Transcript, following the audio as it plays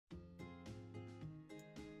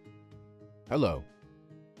Hello.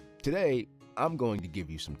 Today, I'm going to give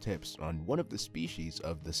you some tips on one of the species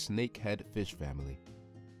of the snakehead fish family.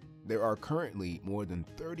 There are currently more than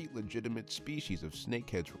 30 legitimate species of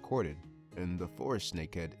snakeheads recorded, and the forest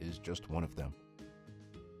snakehead is just one of them.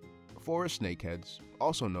 Forest snakeheads,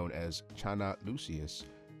 also known as Channa Lucius,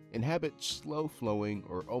 inhabit slow-flowing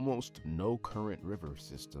or almost no-current river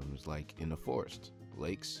systems like in a forest,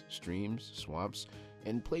 lakes, streams, swamps,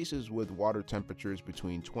 and places with water temperatures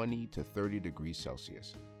between 20 to 30 degrees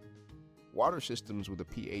Celsius. Water systems with a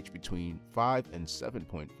pH between 5 and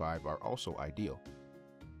 7.5 are also ideal.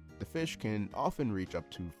 The fish can often reach up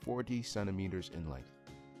to 40 centimeters in length.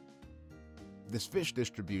 This fish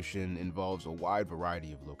distribution involves a wide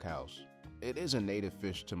variety of locales. It is a native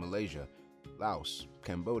fish to Malaysia, Laos,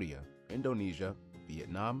 Cambodia, Indonesia,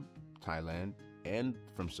 Vietnam, Thailand, and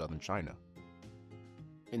from southern China.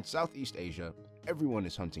 In Southeast Asia, everyone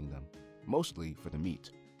is hunting them, mostly for the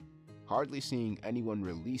meat. Hardly seeing anyone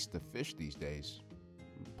release the fish these days,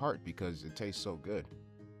 in part because it tastes so good.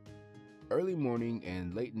 Early morning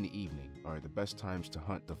and late in the evening are the best times to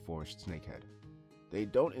hunt the forest snakehead. They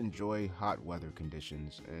don't enjoy hot weather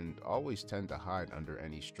conditions and always tend to hide under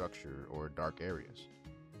any structure or dark areas.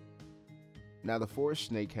 Now, the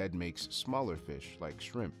forest snakehead makes smaller fish like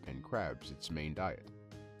shrimp and crabs its main diet.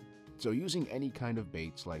 So using any kind of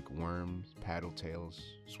baits like worms, paddle tails,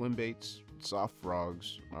 swim baits, soft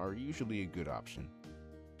frogs are usually a good option.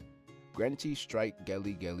 Granite striped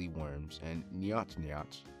gelly worms and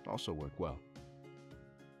nyat also work well.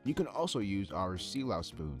 You can also use our sea louse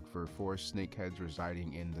spoon for forest snakeheads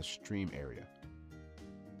residing in the stream area.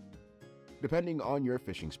 Depending on your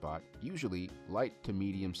fishing spot, usually light to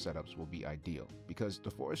medium setups will be ideal because the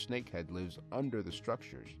forest snakehead lives under the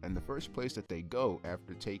structures and the first place that they go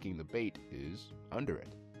after taking the bait is under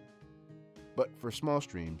it. But for small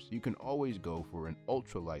streams, you can always go for an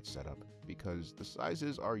ultralight setup because the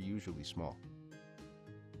sizes are usually small.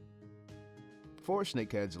 Forest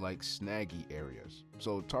snakeheads like snaggy areas,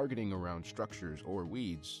 so targeting around structures or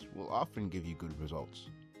weeds will often give you good results.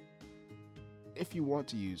 If you want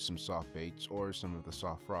to use some soft baits or some of the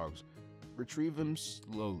soft frogs, retrieve them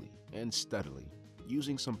slowly and steadily,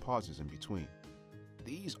 using some pauses in between.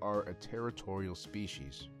 These are a territorial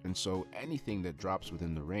species, and so anything that drops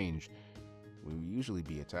within the range will usually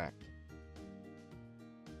be attacked.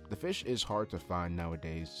 The fish is hard to find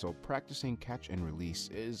nowadays, so practicing catch and release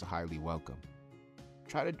is highly welcome.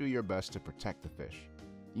 Try to do your best to protect the fish.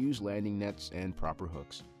 Use landing nets and proper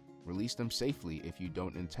hooks. Release them safely if you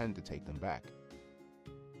don't intend to take them back.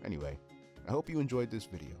 Anyway, I hope you enjoyed this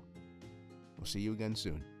video. We'll see you again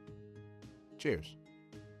soon. Cheers.